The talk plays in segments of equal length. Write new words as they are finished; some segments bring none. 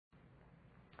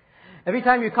Every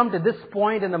time you come to this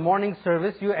point in the morning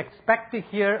service, you expect to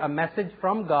hear a message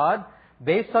from God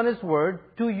based on His Word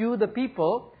to you, the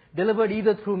people, delivered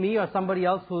either through me or somebody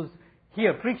else who's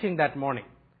here preaching that morning.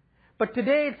 But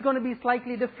today it's going to be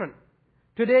slightly different.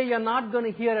 Today you're not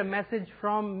going to hear a message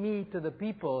from me to the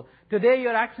people. Today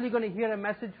you're actually going to hear a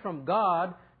message from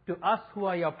God to us who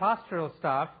are your pastoral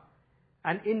staff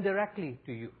and indirectly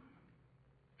to you.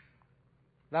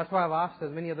 That's why I've asked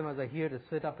as many of them as are here to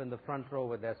sit up in the front row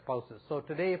with their spouses. So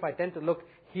today if I tend to look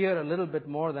here a little bit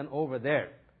more than over there,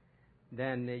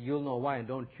 then you'll know why and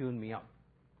don't tune me up.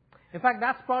 In fact,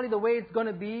 that's probably the way it's going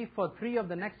to be for 3 of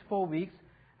the next 4 weeks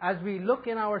as we look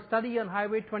in our study on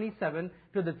Highway 27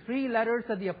 to the 3 letters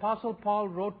that the Apostle Paul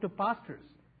wrote to pastors.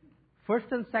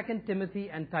 1st and 2nd Timothy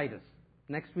and Titus.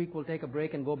 Next week we'll take a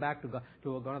break and go back to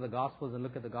one of the Gospels and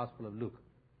look at the Gospel of Luke.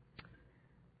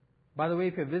 By the way,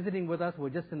 if you're visiting with us, we're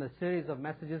just in a series of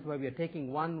messages where we are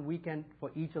taking one weekend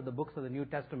for each of the books of the New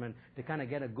Testament to kind of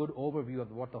get a good overview of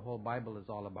what the whole Bible is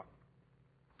all about.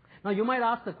 Now you might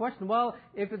ask the question, well,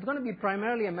 if it's going to be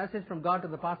primarily a message from God to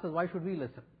the pastors, why should we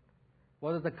listen?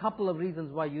 Well, there's a couple of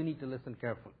reasons why you need to listen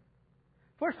carefully.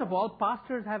 First of all,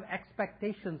 pastors have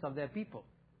expectations of their people.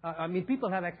 People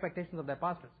have expectations of their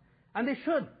pastors. And they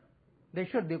should. They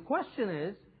should. The question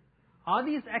is, are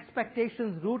these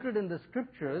expectations rooted in the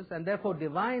Scriptures and therefore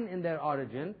divine in their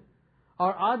origin?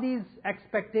 Or are these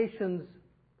expectations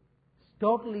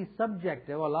totally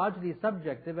subjective or largely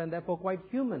subjective and therefore quite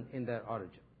human in their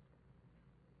origin?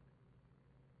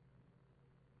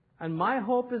 And my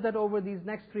hope is that over these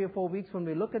next 3 or 4 weeks when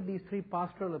we look at these 3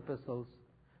 pastoral epistles,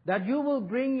 that you will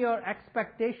bring your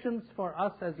expectations for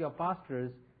us as your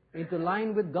pastors into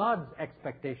line with God's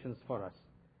expectations for us.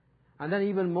 And then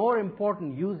even more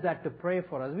important, use that to pray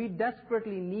for us. We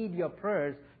desperately need your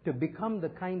prayers to become the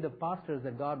kind of pastors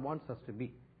that God wants us to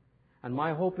be. And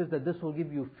my hope is that this will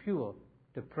give you fuel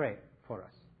to pray for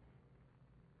us.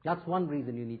 That's one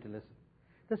reason you need to listen.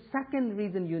 The second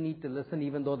reason you need to listen,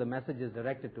 even though the message is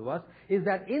directed to us, is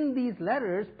that in these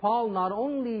letters, Paul not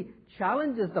only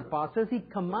challenges the pastors, he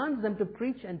commands them to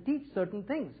preach and teach certain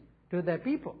things to their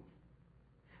people.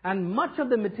 And much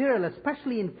of the material,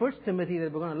 especially in 1 Timothy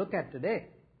that we're going to look at today,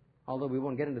 although we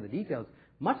won't get into the details,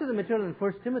 much of the material in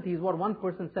 1 Timothy is what one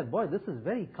person said, boy, this is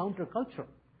very countercultural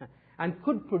and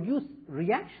could produce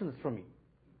reactions from you.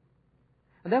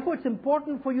 And therefore it's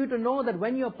important for you to know that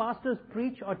when your pastors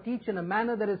preach or teach in a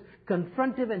manner that is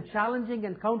confrontive and challenging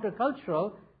and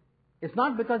countercultural, it's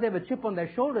not because they have a chip on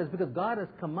their shoulders, because God has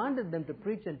commanded them to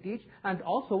preach and teach and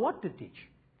also what to teach.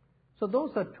 So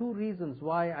those are 2 reasons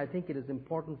why I think it is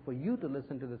important for you to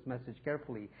listen to this message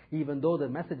carefully, even though the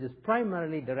message is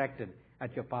primarily directed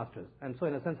at your pastors. And so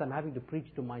in a sense I'm having to preach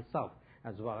to myself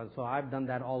as well. And so I've done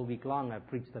that all week long. I've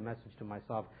preached the message to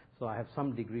myself. So I have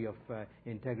some degree of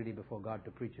integrity before God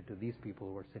to preach it to these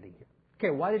people who are sitting here.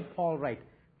 Okay, why did Paul write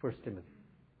 1 Timothy?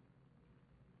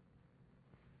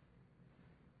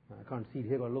 I can't see it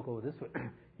here, but look over this way.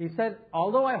 He said,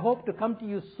 although I hope to come to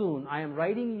you soon, I am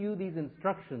writing you these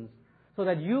instructions so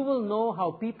that you will know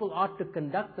how people ought to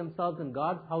conduct themselves in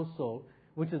God's household,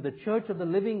 which is the church of the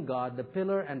living God, the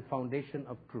pillar and foundation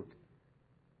of truth.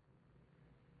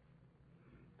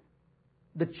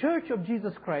 The Church of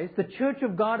Jesus Christ, the Church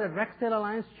of God at Rexdale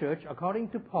Alliance Church, according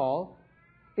to Paul,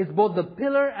 is both the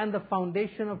pillar and the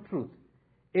foundation of truth.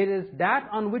 It is that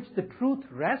on which the truth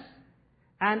rests,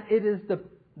 and it is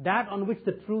that on which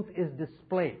the truth is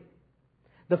displayed.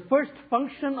 The first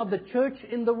function of the church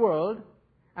in the world,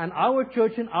 and our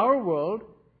church in our world,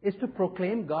 is to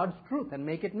proclaim God's truth and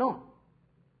make it known.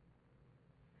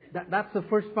 That's the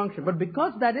first function. But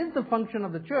because that is the function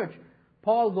of the church,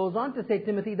 Paul goes on to say,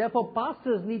 Timothy, therefore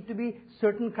pastors need to be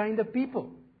certain kind of people.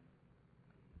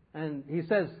 And he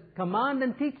says, command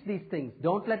and teach these things.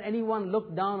 Don't let anyone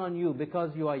look down on you because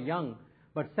you are young,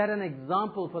 but set an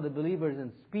example for the believers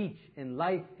in speech, in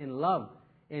life, in love,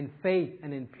 in faith,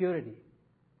 and in purity.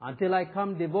 Until I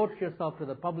come, devote yourself to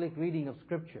the public reading of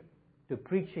Scripture, to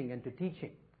preaching and to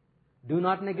teaching. Do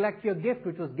not neglect your gift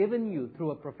which was given you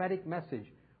through a prophetic message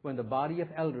when the body of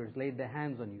elders laid their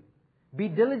hands on you. Be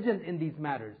diligent in these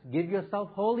matters. Give yourself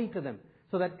wholly to them,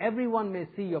 so that everyone may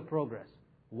see your progress.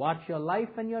 Watch your life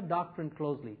and your doctrine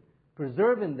closely.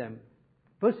 Preserve in them,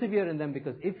 persevere in them,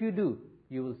 because if you do,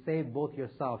 you will save both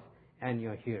yourself and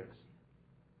your hearers.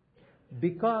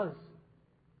 Because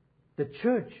the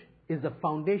church is the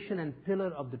foundation and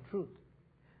pillar of the truth,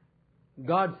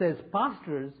 God says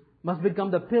pastors must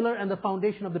become the pillar and the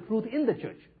foundation of the truth in the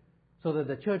church, so that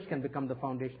the church can become the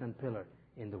foundation and pillar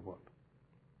in the world.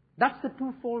 That's the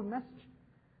twofold message.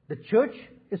 The church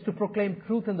is to proclaim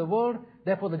truth in the world.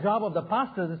 Therefore, the job of the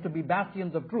pastors is to be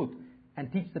bastions of truth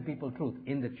and teach the people truth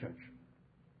in the church.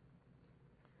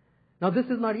 Now this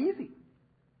is not easy.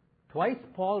 Twice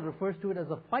Paul refers to it as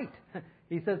a fight.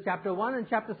 He says chapter 1 and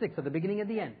chapter 6 at the beginning and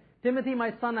the end. Timothy,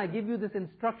 my son, I give you this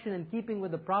instruction in keeping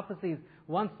with the prophecies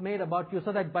once made about you,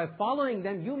 so that by following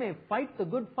them you may fight the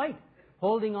good fight,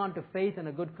 holding on to faith and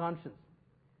a good conscience.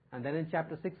 And then in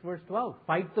chapter 6 verse 12,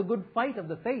 fight the good fight of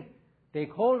the faith.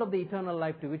 Take hold of the eternal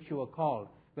life to which you were called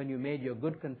when you made your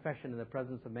good confession in the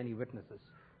presence of many witnesses.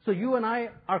 So you and I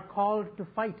are called to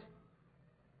fight.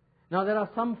 Now there are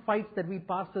some fights that we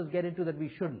pastors get into that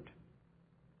we shouldn't.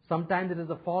 Sometimes it is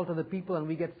the fault of the people and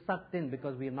we get sucked in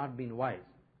because we have not been wise.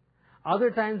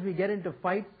 Other times we get into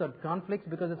fights or conflicts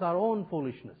because it's our own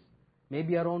foolishness.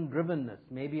 Maybe our own drivenness.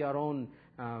 Maybe our own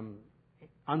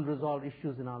unresolved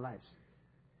issues in our lives.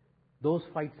 Those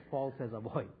fights Paul says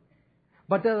avoid.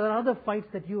 But there are other fights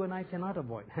that you and I cannot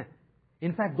avoid.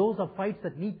 In fact, those are fights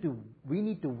that we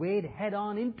need to wade head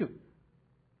on into.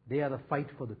 They are the fight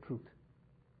for the truth,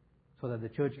 so that the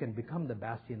church can become the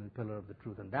bastion and pillar of the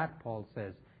truth. And that, Paul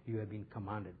says, you have been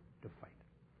commanded to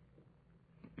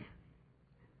fight.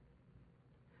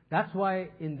 That's why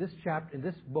in this chapter, in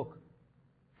this book,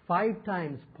 5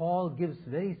 times Paul gives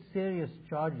very serious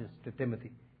charges to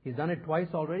Timothy. He's done it twice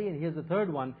already, and here's the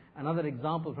third one, another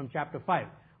example from chapter 5.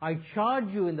 I charge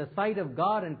you in the sight of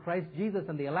God and Christ Jesus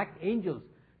and the elect angels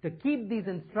to keep these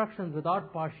instructions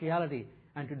without partiality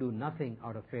and to do nothing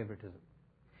out of favoritism.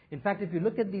 In fact, if you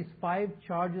look at these 5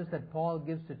 charges that Paul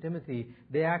gives to Timothy,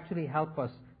 they actually help us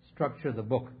structure the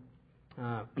book.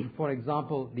 For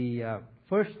example, the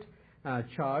first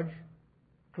charge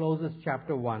closes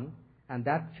chapter 1, and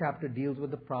that chapter deals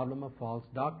with the problem of false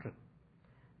doctrine.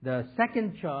 The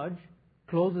second charge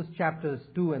closes chapters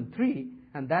 2 and 3,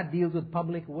 and that deals with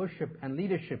public worship and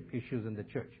leadership issues in the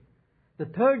church. The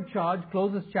third charge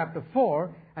closes chapter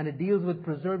 4, and it deals with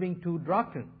preserving true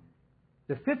doctrine.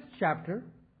 The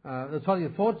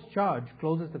fourth charge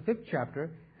closes the 5th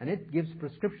chapter, and it gives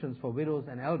prescriptions for widows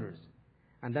and elders.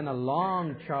 And then a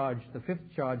long charge, the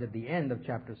 5th charge at the end of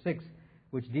chapter 6,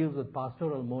 which deals with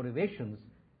pastoral motivations,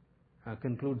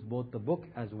 concludes both the book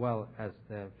as well as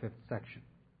the 5th section.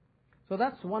 So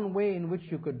that's one way in which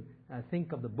you could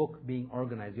think of the book being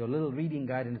organized. Your little reading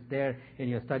guide, and it's there in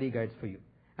your study guides for you.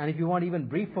 And if you want even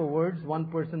briefer words, one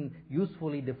person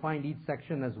usefully defined each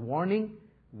section as warning,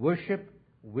 worship,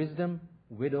 wisdom,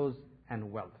 widows,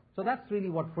 and wealth. So that's really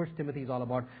what 1 Timothy is all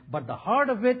about. But the heart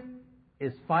of it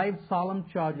is 5 solemn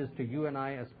charges to you and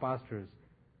I as pastors,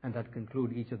 and that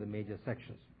conclude each of the major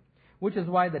sections. Which is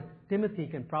why that Timothy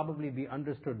can probably be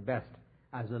understood best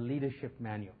as a leadership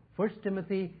manual. 1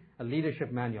 Timothy, a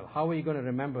leadership manual. How are you going to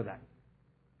remember that?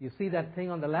 You see that thing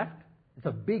on the left? It's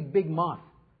a big, big moth.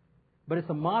 But it's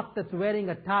a moth that's wearing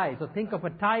a tie. So think of a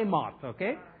tie moth,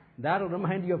 okay? That'll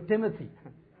remind you of Timothy.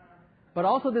 But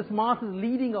also this moth is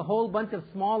leading a whole bunch of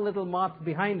small little moths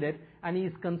behind it, and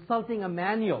he's consulting a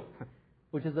manual,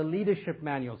 which is a leadership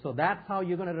manual. So that's how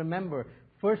you're going to remember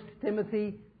 1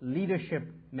 Timothy leadership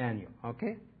manual,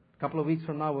 okay? A couple of weeks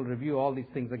from now we'll review all these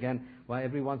things again. Well,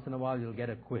 every once in a while you'll get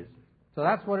a quiz. So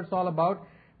that's what it's all about.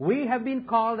 We have been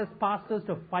called as pastors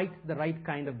to fight the right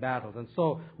kind of battles. And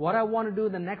so what I want to do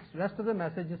in the rest of the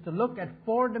message is to look at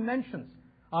 4 dimensions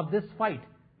of this fight,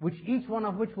 which each one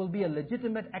of which will be a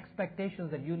legitimate expectation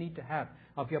that you need to have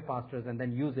of your pastors, and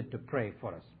then use it to pray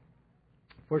for us.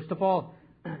 First of all,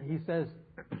 he says,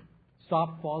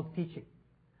 stop false teaching.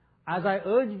 As I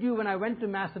urged you when I went to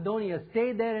Macedonia,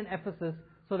 stay there in Ephesus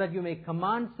so that you may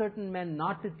command certain men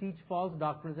not to teach false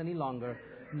doctrines any longer,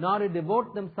 nor to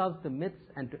devote themselves to myths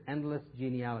and to endless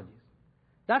genealogies.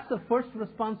 That's the first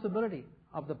responsibility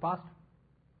of the pastor,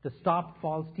 to stop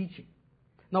false teaching.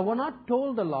 Now, we're not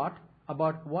told a lot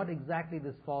about what exactly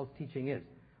this false teaching is,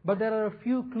 but there are a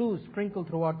few clues sprinkled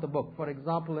throughout the book. For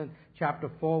example, in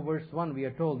chapter 4, verse 1, we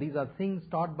are told these are things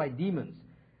taught by demons,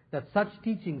 that such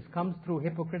teachings comes through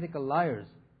hypocritical liars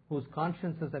whose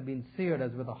consciences have been seared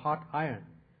as with a hot iron.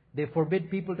 They forbid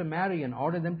people to marry and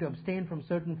order them to abstain from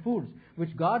certain foods,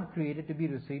 which God created to be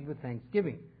received with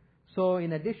thanksgiving. So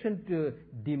in addition to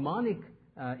demonic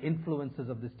influences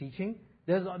of this teaching,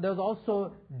 there's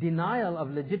also denial of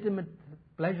legitimate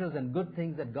pleasures and good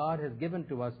things that God has given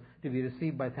to us to be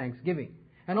received by thanksgiving.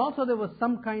 And also there was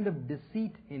some kind of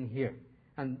deceit in here,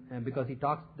 and because he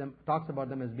talks about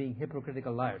them as being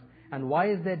hypocritical liars. And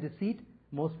why is there deceit?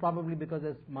 Most probably because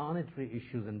there's monetary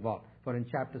issues involved. For in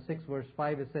chapter 6, verse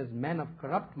 5, it says, men of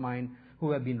corrupt mind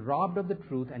who have been robbed of the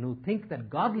truth and who think that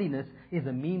godliness is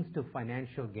a means to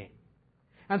financial gain.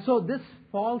 And so this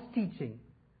false teaching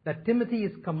that Timothy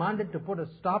is commanded to put a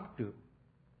stop to,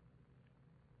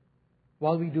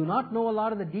 while we do not know a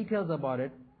lot of the details about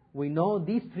it, we know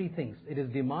these three things. It is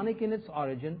demonic in its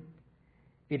origin.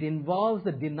 It involves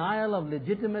the denial of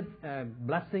legitimate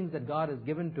blessings that God has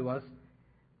given to us.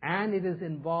 And it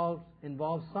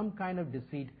involves some kind of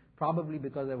deceit, probably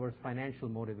because there were financial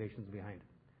motivations behind it.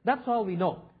 That's all we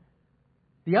know.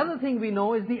 The other thing we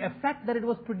know is the effect that it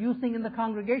was producing in the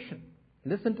congregation.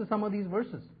 Listen to some of these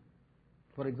verses.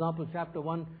 For example, chapter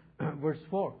 1, verse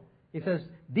 4. It says,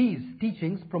 these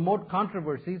teachings promote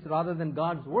controversies rather than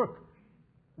God's work,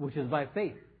 which is by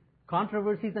faith.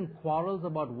 Controversies and quarrels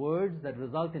about words that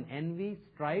result in envy,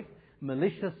 strife,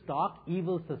 malicious talk,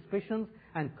 evil suspicions,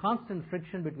 and constant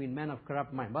friction between men of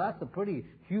corrupt mind. Well, that's a pretty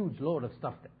huge load of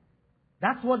stuff there.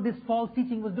 That's what this false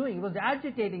teaching was doing. It was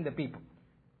agitating the people.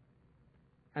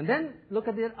 And then look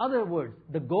at the other words.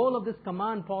 The goal of this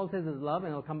command, Paul says, is love,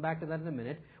 and I'll come back to that in a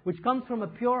minute, which comes from a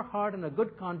pure heart and a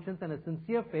good conscience and a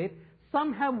sincere faith.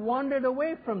 Some have wandered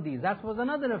away from these. That was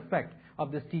another effect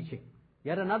of this teaching.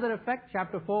 Yet another effect,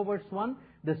 chapter 4, verse 1,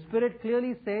 the Spirit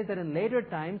clearly says that in later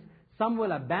times, some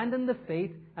will abandon the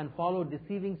faith and follow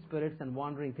deceiving spirits and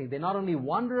wandering things. They not only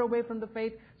wander away from the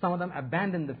faith, some of them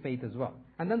abandon the faith as well.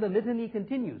 And then the litany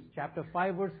continues, chapter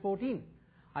 5, verse 14.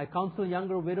 I counsel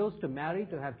younger widows to marry,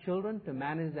 to have children, to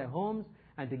manage their homes,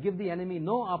 and to give the enemy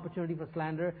no opportunity for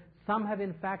slander. Some have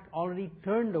in fact already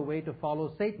turned away to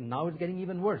follow Satan. Now it's getting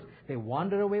even worse. They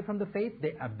wander away from the faith,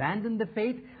 they abandon the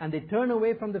faith, and they turn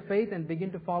away from the faith and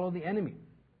begin to follow the enemy.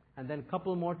 And then a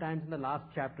couple more times in the last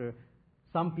chapter,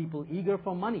 some people eager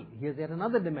for money, here's yet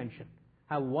another dimension,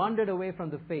 have wandered away from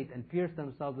the faith and pierced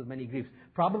themselves with many griefs.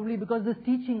 Probably because this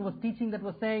teaching was teaching that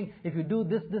was saying, if you do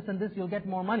this, this, and this, you'll get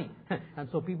more money. And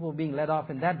so people were being led off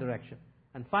in that direction.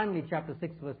 And finally, chapter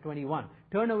 6, verse 21.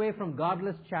 Turn away from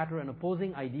godless chatter and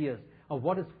opposing ideas of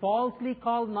what is falsely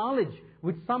called knowledge,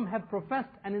 which some have professed,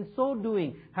 and in so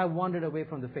doing have wandered away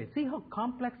from the faith. See how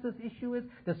complex this issue is?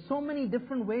 There's so many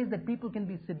different ways that people can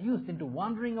be seduced into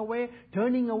wandering away,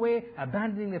 turning away,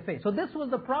 abandoning their faith. So this was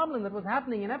the problem that was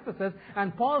happening in Ephesus,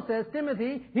 and Paul says,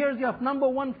 Timothy, here's your number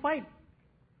one fight.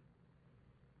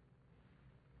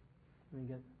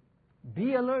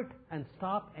 Be alert and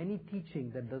stop any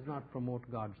teaching that does not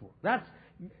promote God's work. That's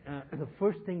the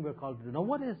first thing we're called to do. Now,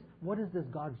 what is this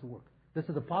God's work? This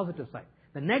is the positive side.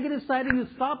 The negative side is you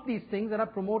stop these things that are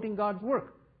promoting God's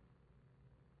work.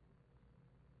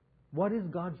 What is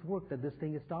God's work that this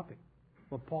thing is stopping?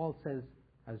 Well, Paul says,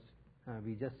 as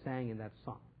we just sang in that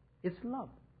song, it's love.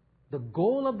 The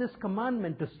goal of this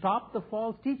commandment to stop the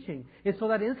false teaching is so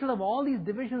that instead of all these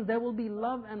divisions, there will be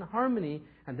love and harmony.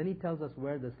 And then he tells us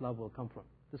where this love will come from.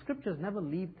 The scriptures never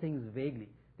leave things vaguely.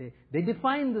 They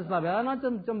define this love. They are not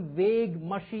some vague,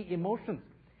 mushy emotions.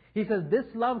 He says this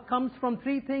love comes from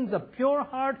three things: a pure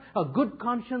heart, a good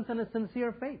conscience, and a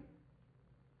sincere faith.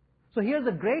 So here's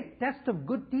a great test of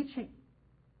good teaching.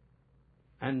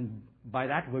 And by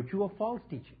that virtue of false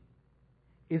teaching.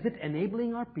 Is it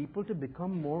enabling our people to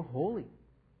become more holy?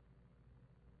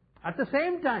 At the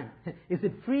same time, is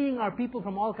it freeing our people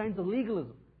from all kinds of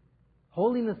legalism?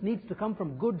 Holiness needs to come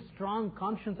from good, strong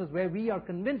consciences where we are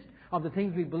convinced of the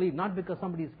things we believe, not because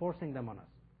somebody is forcing them on us.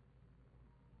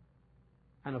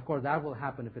 And of course, that will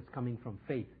happen if it's coming from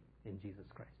faith in Jesus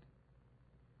Christ.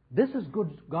 This is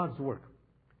God's work.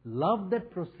 Love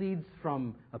that proceeds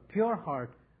from a pure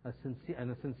heart, a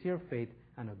sincere faith,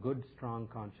 and a good, strong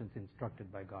conscience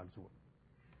instructed by God's word.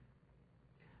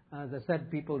 As I said,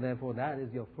 people, therefore, that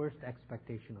is your first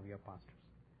expectation of your pastors.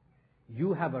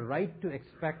 You have a right to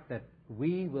expect that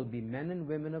we will be men and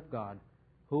women of God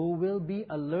who will be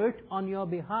alert on your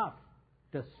behalf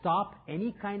to stop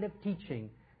any kind of teaching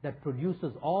that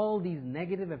produces all these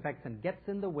negative effects and gets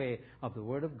in the way of the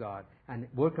Word of God and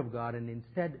work of God, and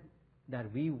instead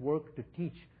that we work to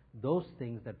teach those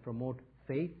things that promote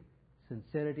faith,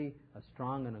 sincerity, a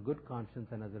strong and a good conscience,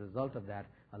 and as a result of that,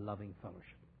 a loving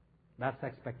fellowship. That's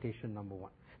expectation number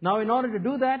one. Now, in order to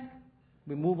do that,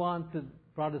 we move on to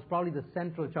probably the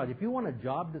central charge. If you want a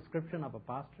job description of a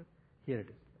pastor, here it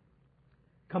is.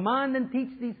 Command and teach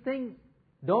these things.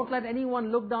 Don't let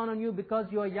anyone look down on you because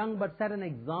you are young, but set an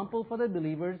example for the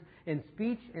believers in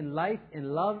speech, in life,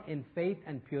 in love, in faith,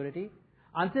 and purity.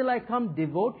 Until I come,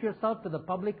 devote yourself to the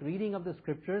public reading of the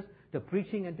Scriptures, to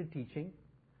preaching and to teaching.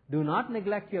 Do not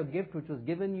neglect your gift which was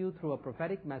given you through a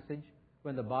prophetic message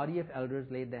when the body of elders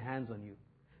laid their hands on you.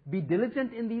 Be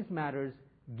diligent in these matters.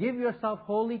 Give yourself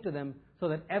wholly to them so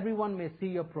that everyone may see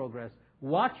your progress.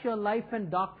 Watch your life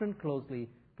and doctrine closely.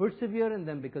 Persevere in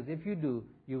them, because if you do,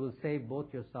 you will save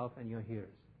both yourself and your hearers.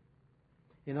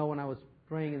 You know, when I was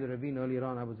praying in the ravine earlier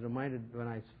on, I was reminded when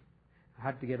I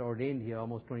had to get ordained here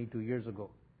almost 22 years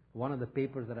ago. One of the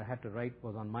papers that I had to write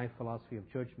was on my philosophy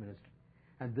of church ministry.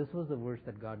 And this was the verse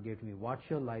that God gave to me. Watch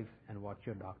your life and watch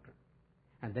your doctrine.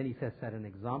 And then he says, set an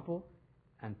example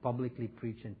and publicly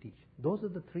preach and teach. Those are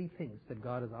the three things that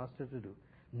God has asked us to do.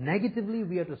 Negatively,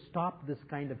 we are to stop this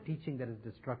kind of teaching that is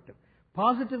destructive.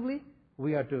 Positively,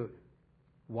 we are to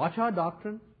watch our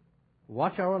doctrine,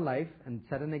 watch our life, and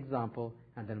set an example,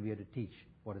 and then we are to teach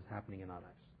what is happening in our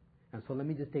lives. And so let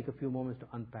me just take a few moments to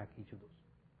unpack each of those.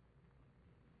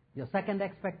 Your second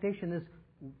expectation is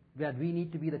that we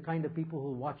need to be the kind of people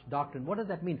who watch doctrine. What does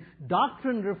that mean?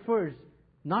 Doctrine refers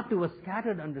not to a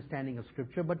scattered understanding of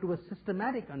Scripture, but to a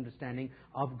systematic understanding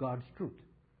of God's truth.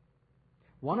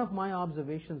 One of my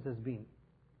observations has been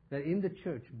that in the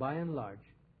church, by and large,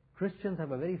 Christians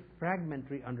have a very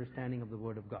fragmentary understanding of the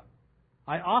Word of God.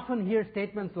 I often hear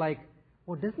statements like,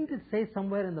 well, doesn't it say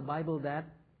somewhere in the Bible that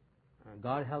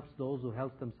God helps those who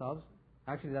help themselves?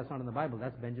 Actually, that's not in the Bible.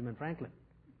 That's Benjamin Franklin.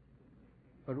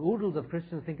 But oodles of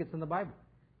Christians think it's in the Bible.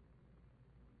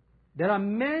 There are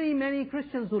many, many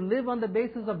Christians who live on the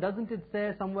basis of, doesn't it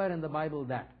say somewhere in the Bible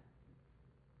that?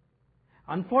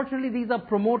 Unfortunately, these are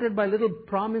promoted by little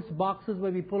promise boxes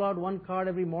where we pull out one card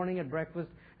every morning at breakfast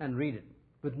and read it,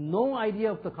 with no idea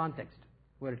of the context,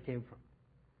 where it came from.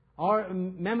 Or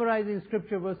memorizing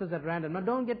Scripture verses at random. Now,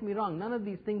 don't get me wrong, none of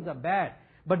these things are bad,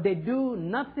 but they do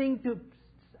nothing to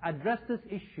address this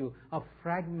issue of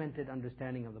fragmented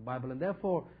understanding of the Bible. And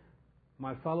therefore,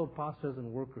 my fellow pastors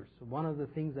and workers, one of the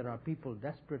things that our people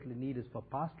desperately need is for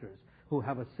pastors who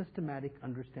have a systematic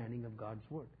understanding of God's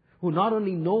Word, who not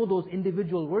only know those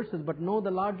individual verses, but know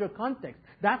the larger context.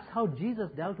 That's how Jesus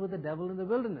dealt with the devil in the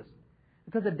wilderness.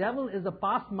 Because the devil is a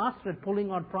past master at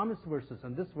pulling out promise verses,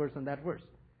 and this verse and that verse.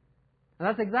 And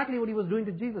that's exactly what he was doing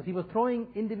to Jesus. He was throwing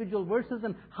individual verses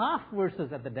and half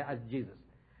verses at Jesus.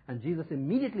 And Jesus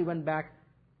immediately went back,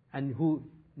 and who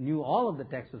knew all of the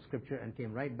text of Scripture, and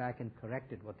came right back and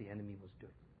corrected what the enemy was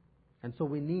doing. And so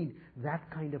we need that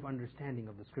kind of understanding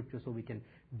of the Scripture so we can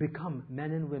become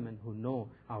men and women who know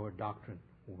our doctrine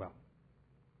well.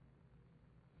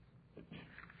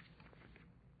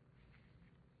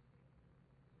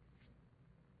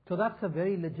 So that's a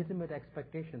very legitimate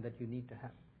expectation that you need to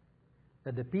have.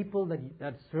 That the people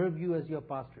that serve you as your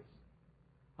pastors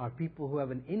are people who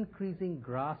have an increasing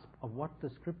grasp of what the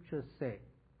Scriptures say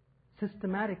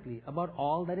systematically about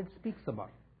all that it speaks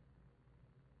about,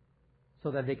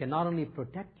 so that they can not only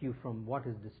protect you from what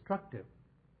is destructive,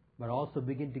 but also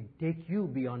begin to take you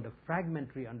beyond a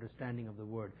fragmentary understanding of the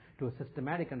Word to a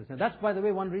systematic understanding. That's, by the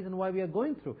way, one reason why we are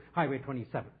going through Highway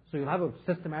 27. So you'll have a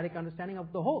systematic understanding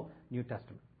of the whole New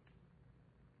Testament.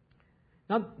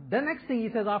 Now, the next thing he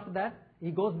says after that, he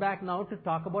goes back now to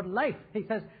talk about life. He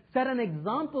says, set an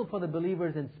example for the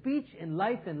believers in speech, in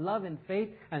life, in love, in faith,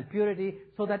 and purity,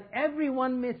 so that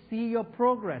everyone may see your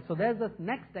progress. So there's this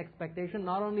next expectation,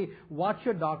 not only watch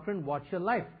your doctrine, watch your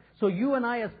life. So you and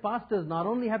I as pastors not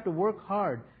only have to work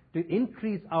hard to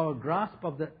increase our grasp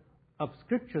of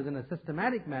Scriptures in a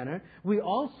systematic manner, we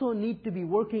also need to be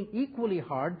working equally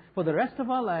hard for the rest of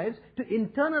our lives to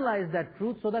internalize that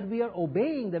truth so that we are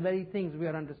obeying the very things we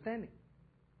are understanding.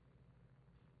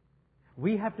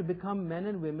 We have to become men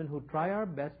and women who try our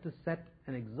best to set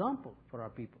an example for our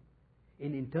people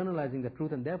in internalizing the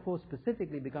truth, and therefore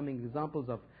specifically becoming examples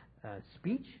of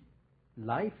speech,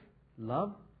 life,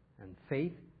 love, and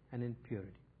faith, and in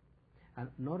purity. And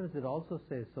notice it also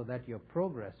says, so that your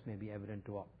progress may be evident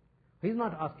to all. He's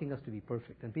not asking us to be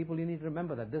perfect. And people, you need to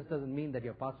remember that this doesn't mean that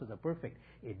your pastors are perfect.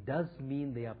 It does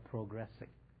mean they are progressing.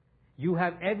 You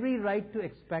have every right to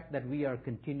expect that we are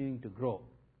continuing to grow,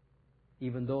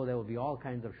 even though there will be all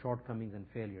kinds of shortcomings and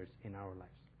failures in our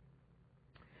lives.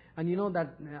 And you know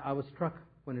that I was struck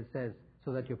when it says,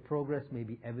 so that your progress may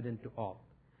be evident to all.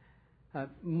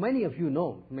 Many of you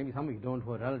know, maybe some of you don't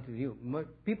who are relatively new,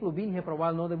 people who've been here for a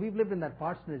while know that we've lived in that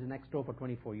parsonage next door for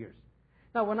 24 years.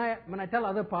 Now, when I tell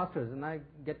other pastors, and I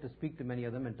get to speak to many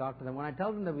of them and talk to them, when I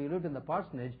tell them that we lived in the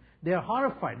parsonage, they're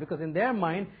horrified, because in their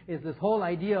mind is this whole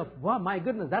idea of, wow, my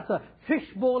goodness, that's a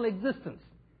fishbowl existence.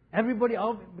 Everybody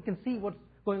can see what's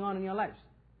going on in your lives.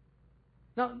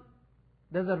 Now,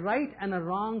 there's a right and a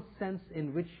wrong sense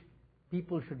in which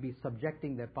people should be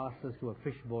subjecting their pastors to a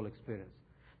fishbowl experience.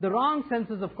 The wrong sense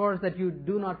is, of course, that you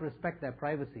do not respect their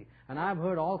privacy. And I've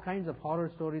heard all kinds of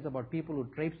horror stories about people who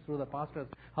traipse through the pastor's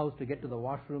house to get to the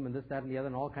washroom and this, that, and the other,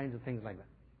 and all kinds of things like that.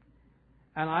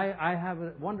 And I have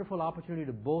a wonderful opportunity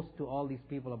to boast to all these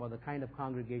people about the kind of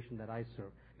congregation that I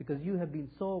serve, because you have been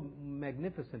so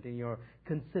magnificent in your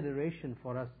consideration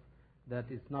for us that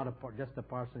it's not just a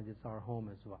parsonage, it's our home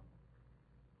as well.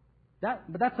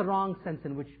 But that's a wrong sense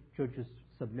in which churches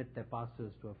submit their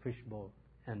pastors to a fishbowl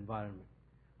environment.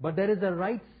 But there is a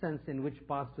right sense in which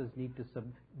pastors need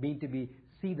to be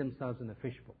see themselves in a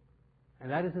fishbowl.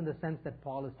 And that is in the sense that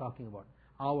Paul is talking about.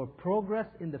 Our progress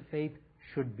in the faith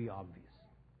should be obvious.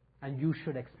 And you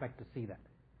should expect to see that.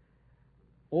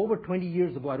 Over 20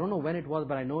 years ago, I don't know when it was,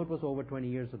 but I know it was over 20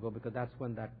 years ago because that's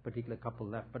when that particular couple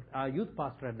left. But our youth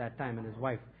pastor at that time and his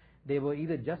wife, they were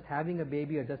either just having a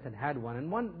baby or just had one. And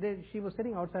one day, she was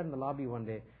sitting outside in the lobby one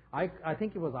day. I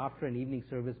think it was after an evening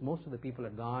service. Most of the people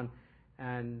had gone.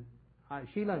 And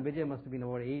Sheila and Vijay must have been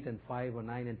over 8 and 5 or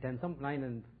 9 and 10, some 9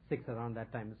 and 6 around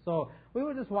that time. So we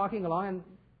were just walking along and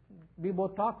we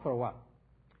both talked for a while.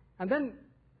 And then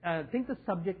I think the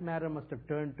subject matter must have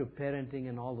turned to parenting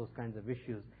and all those kinds of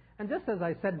issues. And just as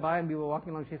I said by and we were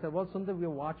walking along, she said, well, Sundar, we're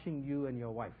watching you and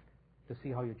your wife to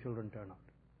see how your children turn out.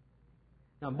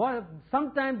 Now, boy,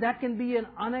 sometimes that can be an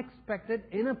unexpected,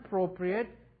 inappropriate,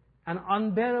 and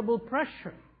unbearable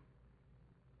pressure.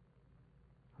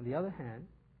 On the other hand,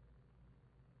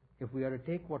 if we are to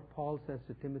take what Paul says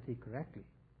to Timothy correctly,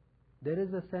 there is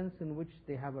a sense in which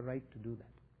they have a right to do that.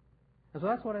 And so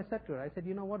that's what I said to her. I said,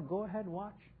 you know what, go ahead,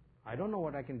 watch. I don't know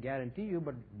what I can guarantee you,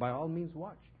 but by all means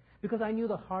watch. Because I knew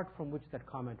the heart from which that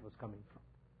comment was coming from.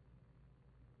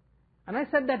 And I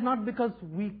said that not because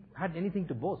we had anything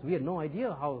to boast. We had no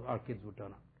idea how our kids would turn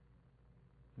out.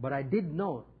 But I did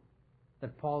know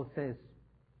that Paul says,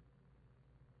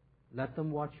 let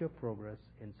them watch your progress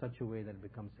in such a way that it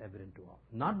becomes evident to all.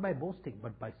 Not by boasting,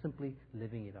 but by simply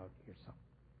living it out yourself.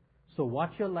 So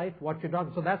watch your life, watch your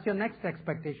dog. So that's your next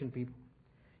expectation, people.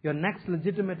 Your next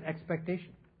legitimate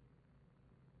expectation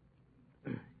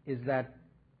is that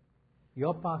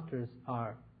your pastors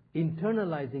are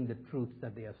internalizing the truths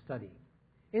that they are studying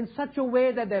in such a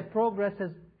way that their progress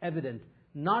is evident,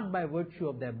 not by virtue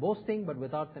of their boasting, but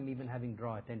without them even having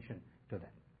draw attention to them.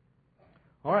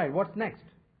 All right, what's next?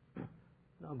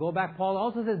 Now go back. Paul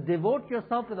also says, devote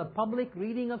yourself to the public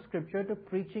reading of Scripture, to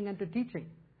preaching and to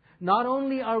teaching. Not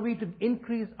only are we to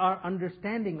increase our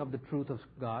understanding of the truth of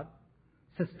God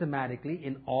systematically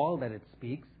in all that it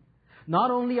speaks,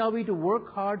 not only are we to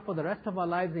work hard for the rest of our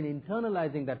lives in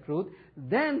internalizing that truth,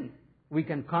 then we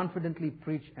can confidently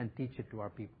preach and teach it to our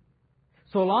people.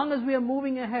 So long as we are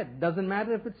moving ahead, doesn't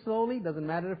matter if it's slowly, doesn't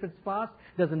matter if it's fast,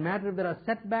 doesn't matter if there are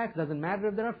setbacks, doesn't matter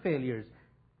if there are failures.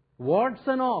 Warts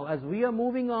and all, as we are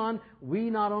moving on, we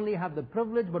not only have the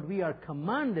privilege, but we are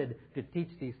commanded to teach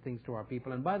these things to our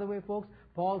people. And by the way, folks,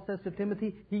 Paul says to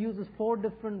Timothy, he uses 4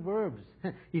 different verbs.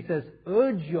 He says,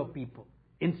 urge your people,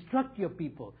 instruct your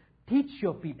people, teach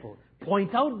your people,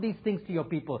 point out these things to your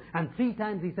people. And 3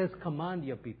 times he says, command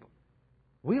your people.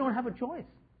 We don't have a choice.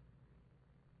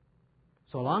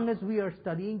 So long as we are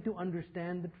studying to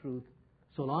understand the truth,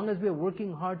 so long as we are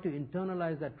working hard to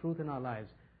internalize that truth in our lives,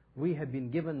 we have been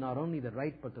given not only the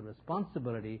right but the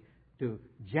responsibility to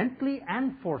gently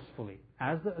and forcefully,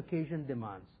 as the occasion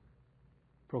demands,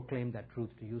 proclaim that truth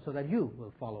to you so that you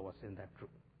will follow us in that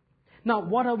truth. Now,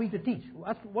 what are we to teach?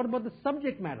 What about the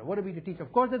subject matter? What are we to teach?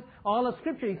 Of course, it's all of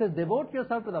Scripture. He says, devote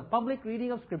yourself to the public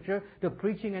reading of Scripture, to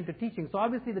preaching and to teaching. So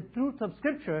obviously the truths of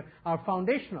Scripture are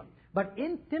foundational. But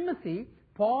in Timothy,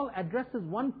 Paul addresses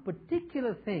one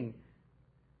particular thing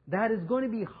that is going to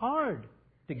be hard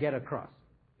to get across.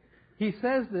 He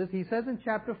says this, he says in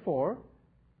chapter 4,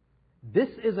 this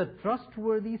is a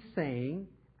trustworthy saying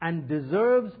and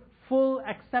deserves full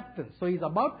acceptance. So he's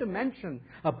about to mention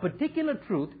a particular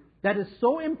truth that is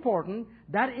so important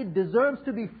that it deserves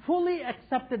to be fully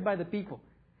accepted by the people.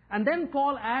 And then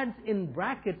Paul adds in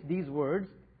brackets these words,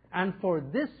 and for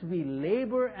this we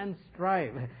labor and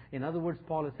strive. In other words,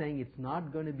 Paul is saying it's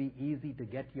not going to be easy to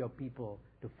get your people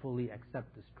to fully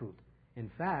accept this truth. In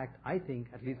fact, I think,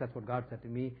 at least that's what God said to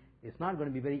me, it's not going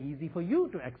to be very easy for you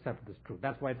to accept this truth.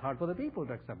 That's why it's hard for the people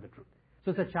to accept the truth.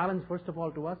 So it's a challenge, first of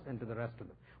all, to us and to the rest of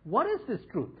them. What is this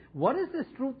truth? What is this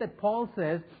truth that Paul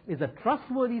says is a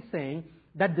trustworthy saying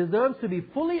that deserves to be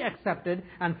fully accepted,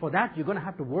 and for that you're going to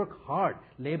have to work hard,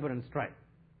 labor and strive?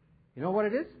 You know what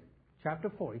it is?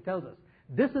 Chapter 4, he tells us,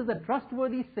 this is a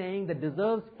trustworthy saying that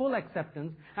deserves full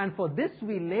acceptance, and for this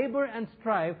we labor and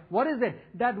strive. What is it?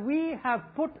 That we have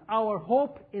put our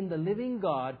hope in the living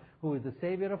God, who is the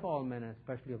Savior of all men, and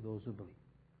especially of those who believe.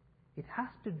 It has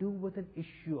to do with an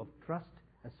issue of trust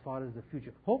as far as the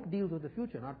future. Hope deals with the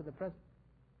future, not with the present.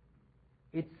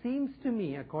 It seems to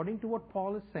me, according to what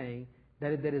Paul is saying,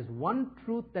 that if there is one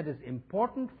truth that is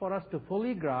important for us to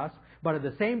fully grasp, but at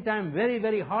the same time very,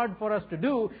 very hard for us to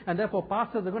do, and therefore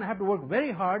pastors are going to have to work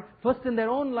very hard, first in their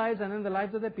own lives and in the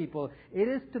lives of their people, it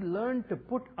is to learn to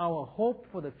put our hope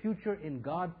for the future in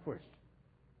God first.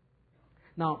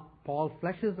 Now, Paul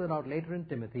fleshes it out later in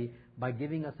Timothy by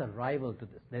giving us a rival to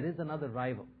this. There is another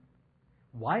rival.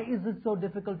 Why is it so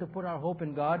difficult to put our hope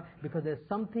in God? Because there's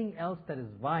something else that is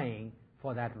vying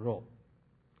for that role.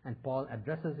 And Paul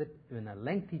addresses it in a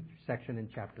lengthy section in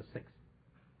chapter 6.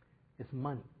 It's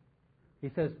money. He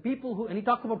says and he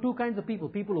talks about two kinds of people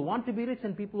who want to be rich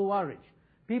and people who are rich.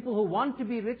 People who want to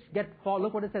be rich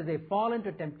look what it says, they fall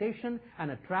into temptation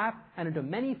and a trap and into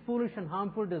many foolish and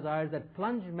harmful desires that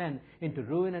plunge men into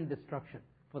ruin and destruction.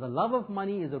 For the love of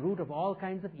money is the root of all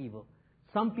kinds of evil.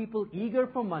 Some people eager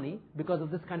for money, because of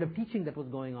this kind of teaching that was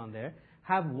going on there,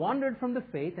 have wandered from the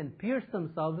faith and pierced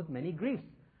themselves with many griefs.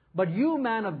 But you,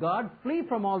 man of God, flee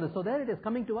from all this. So there it is,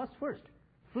 coming to us first.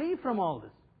 Flee from all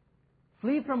this.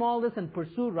 Flee from all this and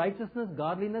pursue righteousness,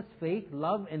 godliness, faith,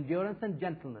 love, endurance, and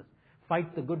gentleness.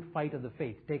 Fight the good fight of the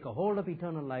faith. Take a hold of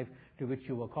eternal life to which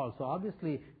you were called. So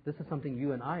obviously, this is something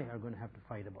you and I are going to have to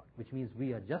fight about, which means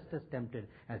we are just as tempted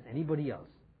as anybody else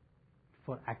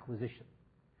for acquisition.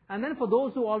 And then for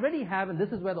those who already have, and this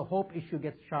is where the hope issue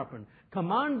gets sharpened,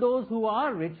 command those who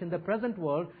are rich in the present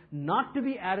world not to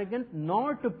be arrogant,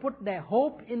 nor to put their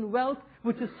hope in wealth,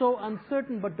 which is so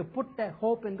uncertain, but to put their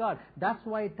hope in God. That's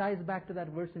why it ties back to that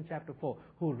verse in chapter 4,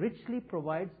 who richly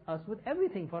provides us with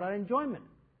everything for our enjoyment.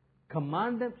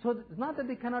 Command them, so it's not that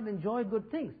they cannot enjoy good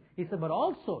things. He said, but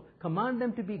also command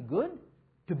them to be good,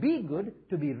 to be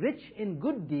rich in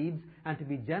good deeds, and to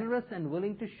be generous and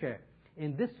willing to share.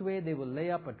 In this way they will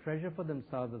lay up a treasure for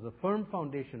themselves as a firm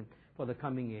foundation for the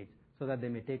coming age, so that they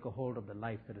may take a hold of the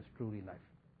life that is truly life.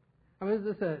 I mean,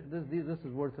 this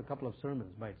is worth a couple of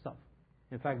sermons by itself.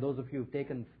 In fact, those of you who've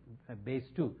taken base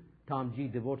 2, Tom G.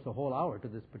 devotes a whole hour to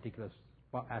this particular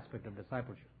aspect of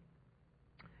discipleship.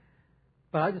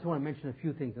 But I just want to mention a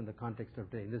few things in the context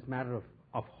of today, this matter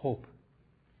of hope.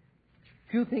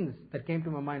 Few things that came to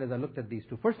my mind as I looked at these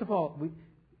two. First of all,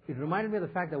 it reminded me of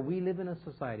the fact that we live in a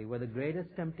society where the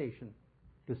greatest temptation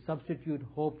to substitute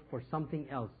hope for something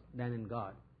else than in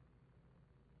God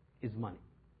is money.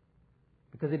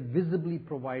 Because it visibly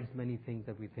provides many things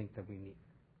that we think that we need.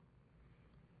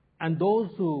 And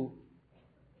those who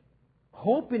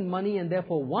hope in money and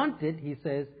therefore want it, he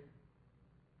says,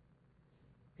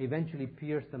 eventually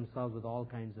pierce themselves with all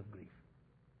kinds of grief.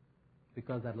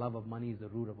 Because that love of money is the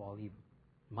root of all evil.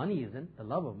 Money isn't, the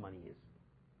love of money is.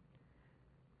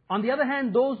 On the other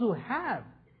hand, those who have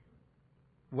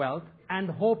wealth and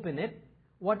hope in it,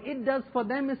 what it does for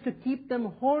them is to keep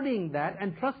them hoarding that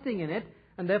and trusting in it,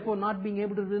 and therefore not being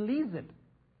able to release it.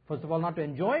 First of all, not to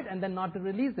enjoy it, and then not to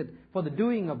release it for the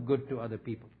doing of good to other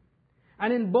people.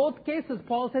 And in both cases,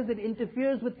 Paul says it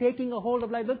interferes with taking a hold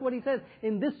of life. Look what he says.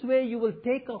 In this way, you will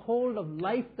take a hold of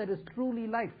life that is truly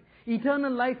life.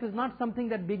 Eternal life is not something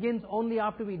that begins only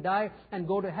after we die and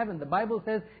go to heaven. The Bible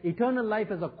says eternal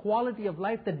life is a quality of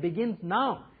life that begins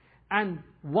now. And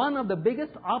one of the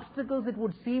biggest obstacles, it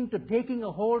would seem, to taking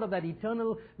a hold of that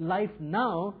eternal life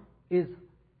now is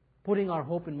putting our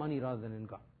hope in money rather than in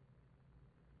God.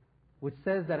 Which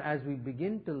says that as we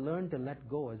begin to learn to let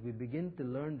go, as we begin to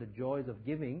learn the joys of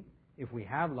giving, if we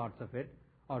have lots of it,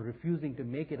 or refusing to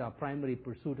make it our primary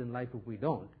pursuit in life if we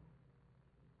don't,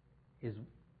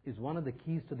 is one of the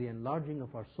keys to the enlarging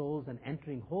of our souls and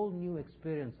entering whole new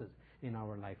experiences in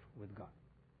our life with God.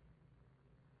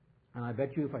 And I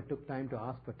bet you if I took time to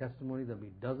ask for testimonies, there'll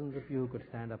be dozens of you who could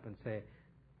stand up and say,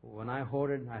 when I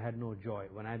hoarded, I had no joy.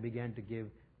 When I began to give,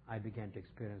 I began to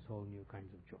experience whole new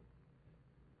kinds of joy.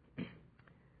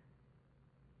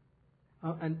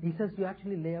 And he says you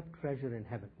actually lay up treasure in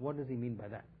heaven. What does he mean by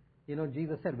that? You know,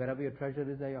 Jesus said, wherever your treasure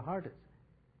is, there your heart is.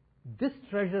 This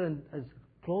treasure is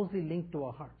closely linked to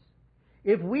our hearts.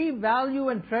 If we value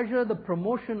and treasure the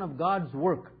promotion of God's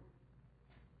work,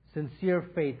 sincere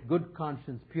faith, good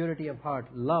conscience, purity of heart,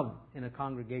 love in a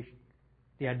congregation,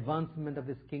 the advancement of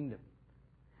His kingdom,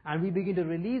 and we begin to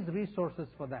release resources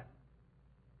for that,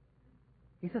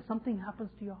 he says something happens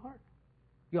to your heart.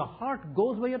 Your heart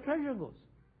goes where your treasure goes.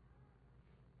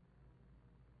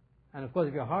 And of course,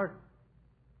 if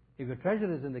your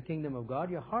treasure is in the kingdom of God,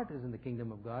 your heart is in the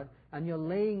kingdom of God, and you're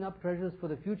laying up treasures for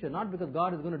the future, not because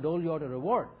God is going to dole you out a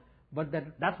reward, but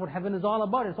that's what heaven is all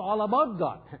about. It's all about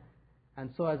God. And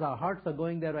so as our hearts are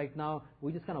going there right now,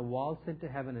 we just kind of waltz into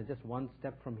heaven and just one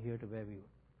step from here to where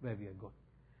we are going.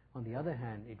 On the other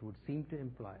hand, it would seem to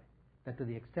imply that to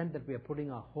the extent that we are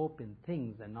putting our hope in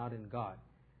things and not in God,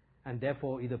 and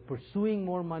therefore either pursuing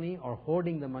more money or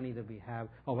hoarding the money that we have,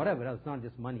 or whatever else, not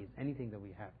just money, it's anything that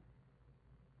we have,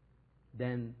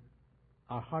 then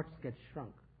our hearts get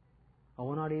shrunk. Or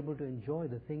we're not able to enjoy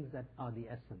the things that are the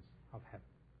essence of heaven.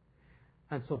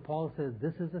 And so Paul says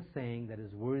this is a saying that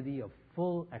is worthy of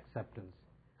full acceptance.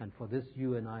 And for this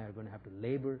you and I are going to have to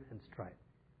labor and strive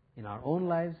in our own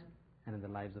lives and in the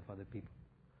lives of other people.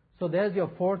 So there's your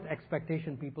fourth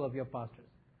expectation, people, of your pastors.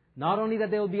 Not only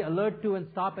that they will be alert to and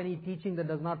stop any teaching that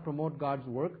does not promote God's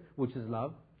work, which is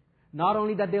love. Not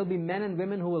only that they will be men and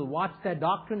women who will watch their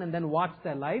doctrine and then watch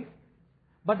their life,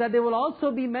 but that they will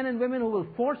also be men and women who will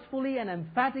forcefully and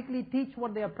emphatically teach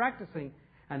what they are practicing,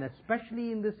 and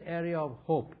especially in this area of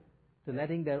hope, to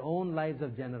letting their own lives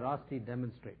of generosity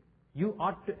demonstrate. You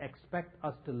ought to expect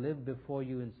us to live before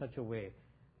you in such a way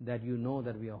that you know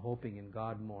that we are hoping in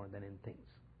God more than in things.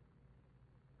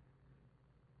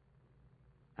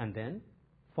 And then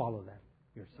follow that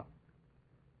yourself.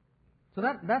 So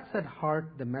that's at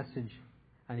heart the message.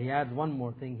 And he adds one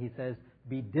more thing. He says,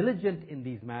 be diligent in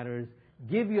these matters,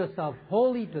 give yourself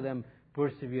wholly to them,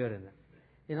 persevere in them.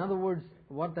 In other words,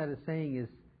 what that is saying is,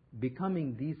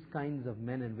 becoming these kinds of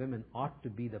men and women ought to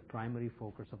be the primary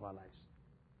focus of our lives.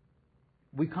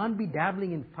 We can't be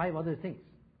dabbling in 5 other things.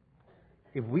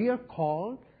 If we are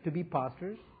called to be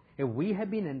pastors, if we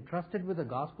have been entrusted with the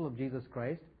gospel of Jesus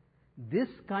Christ, this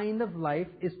kind of life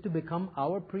is to become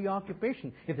our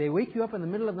preoccupation. If they wake you up in the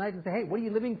middle of the night and say, hey, what are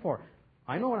you living for?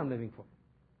 I know what I'm living for.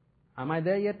 Am I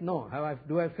there yet? No.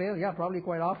 Do I fail? Yeah, probably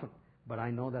quite often. But I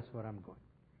know that's where I'm going.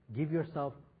 Give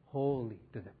yourself wholly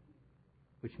to them.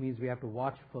 Which means we have to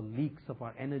watch for leaks of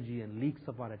our energy and leaks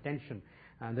of our attention.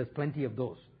 And there's plenty of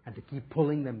those. And to keep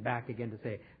pulling them back again to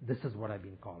say, this is what I've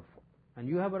been called for. And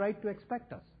you have a right to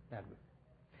expect us that way.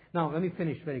 Now, let me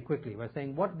finish very quickly by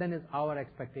saying, what then is our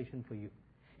expectation for you?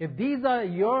 If these are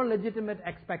your legitimate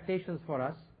expectations for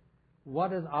us,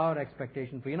 what is our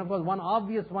expectation for you? And of course, one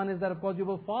obvious one is that, of course, you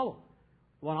will follow.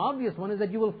 One obvious one is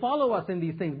that you will follow us in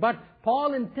these things. But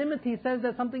Paul in Timothy says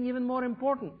there's something even more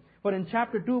important. For in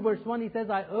chapter 2, verse 1, he says,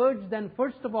 I urge then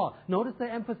first of all, notice the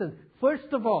emphasis,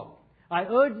 first of all, I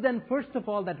urge then first of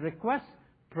all that requests,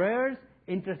 prayers,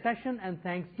 intercession and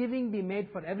thanksgiving be made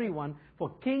for everyone,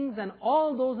 for kings and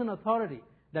all those in authority,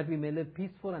 that we may live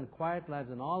peaceful and quiet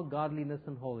lives in all godliness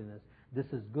and holiness. This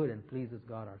is good and pleases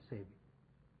God our Savior.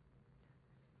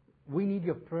 We need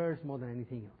your prayers more than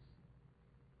anything else.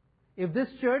 If this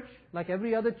church, like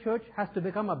every other church, has to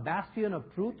become a bastion of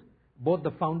truth, both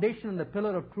the foundation and the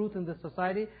pillar of truth in this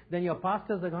society, then your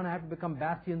pastors are going to have to become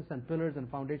bastions and pillars and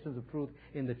foundations of truth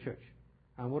in the church.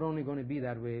 And we're only going to be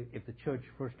that way if the church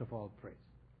first of all prays.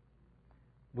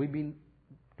 We've been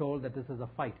told that this is a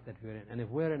fight that we're in. And if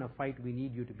we're in a fight, we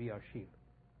need you to be our shield.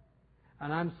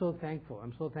 And I'm so thankful.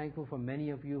 I'm so thankful for many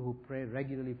of you who pray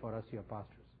regularly for us, your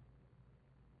pastors.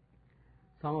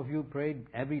 Some of you prayed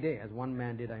every day, as one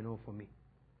man did, I know, for me.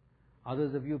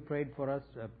 Others of you prayed for us,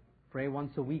 pray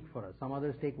once a week for us. Some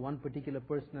others take one particular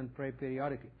person and pray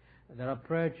periodically. There are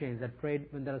prayer chains that prayed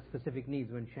when there are specific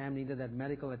needs. When Sham needed that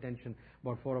medical attention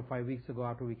about 4 or 5 weeks ago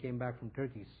after we came back from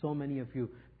Turkey, so many of you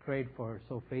prayed for her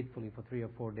so faithfully for 3 or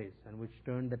 4 days, and which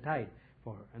turned the tide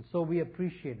for her. And so we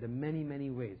appreciate the many,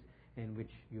 many ways in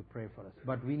which you pray for us.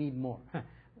 But we need more.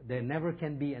 There never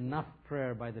can be enough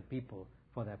prayer by the people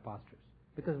for their pastors.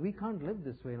 Because we can't live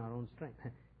this way in our own strength.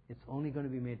 It's only going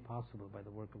to be made possible by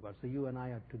the work of God. So you and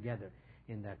I are together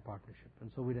in that partnership. And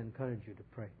so we'd encourage you to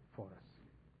pray for us.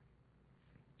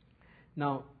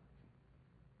 Now,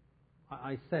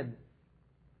 I said,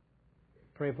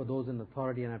 pray for those in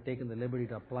authority, and I've taken the liberty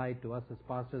to apply it to us as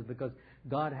pastors because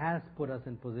God has put us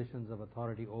in positions of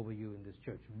authority over you in this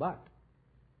church. But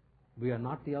we are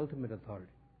not the ultimate authority.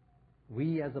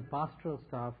 We as a pastoral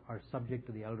staff are subject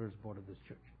to the elders board of this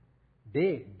church.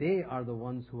 They are the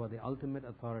ones who are the ultimate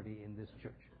authority in this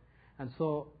church. And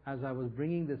so, as I was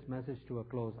bringing this message to a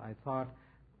close, I thought,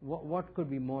 what could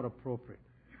be more appropriate?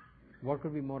 What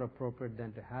could be more appropriate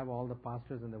than to have all the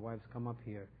pastors and their wives come up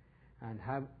here and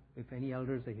have, if any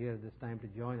elders are here at this time, to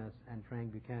join us, and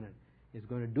Frank Buchanan is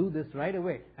going to do this right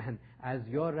away. And as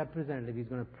your representative, he's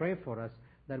going to pray for us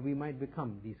that we might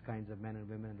become these kinds of men and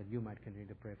women and that you might continue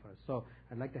to pray for us. So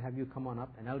I'd like to have you come on up.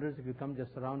 And elders, if you come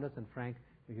just surround us, and Frank,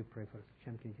 will you pray for us?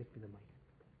 Shem, can you just be the mic?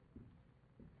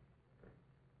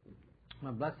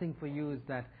 My blessing for you is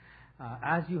that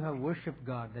as you have worshipped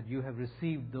God, that you have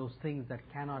received those things that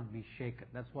cannot be shaken.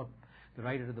 That's what the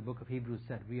writer of the book of Hebrews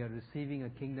said. We are receiving a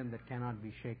kingdom that cannot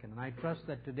be shaken. And I trust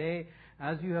that today,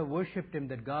 as you have worshipped Him,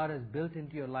 that God has built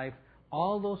into your life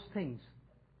all those things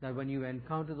that when you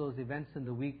encounter those events in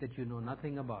the week that you know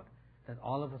nothing about, that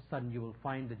all of a sudden you will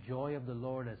find the joy of the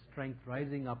Lord as strength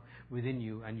rising up within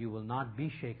you, and you will not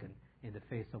be shaken in the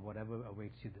face of whatever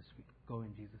awaits you this week. Go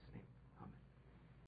in Jesus' name.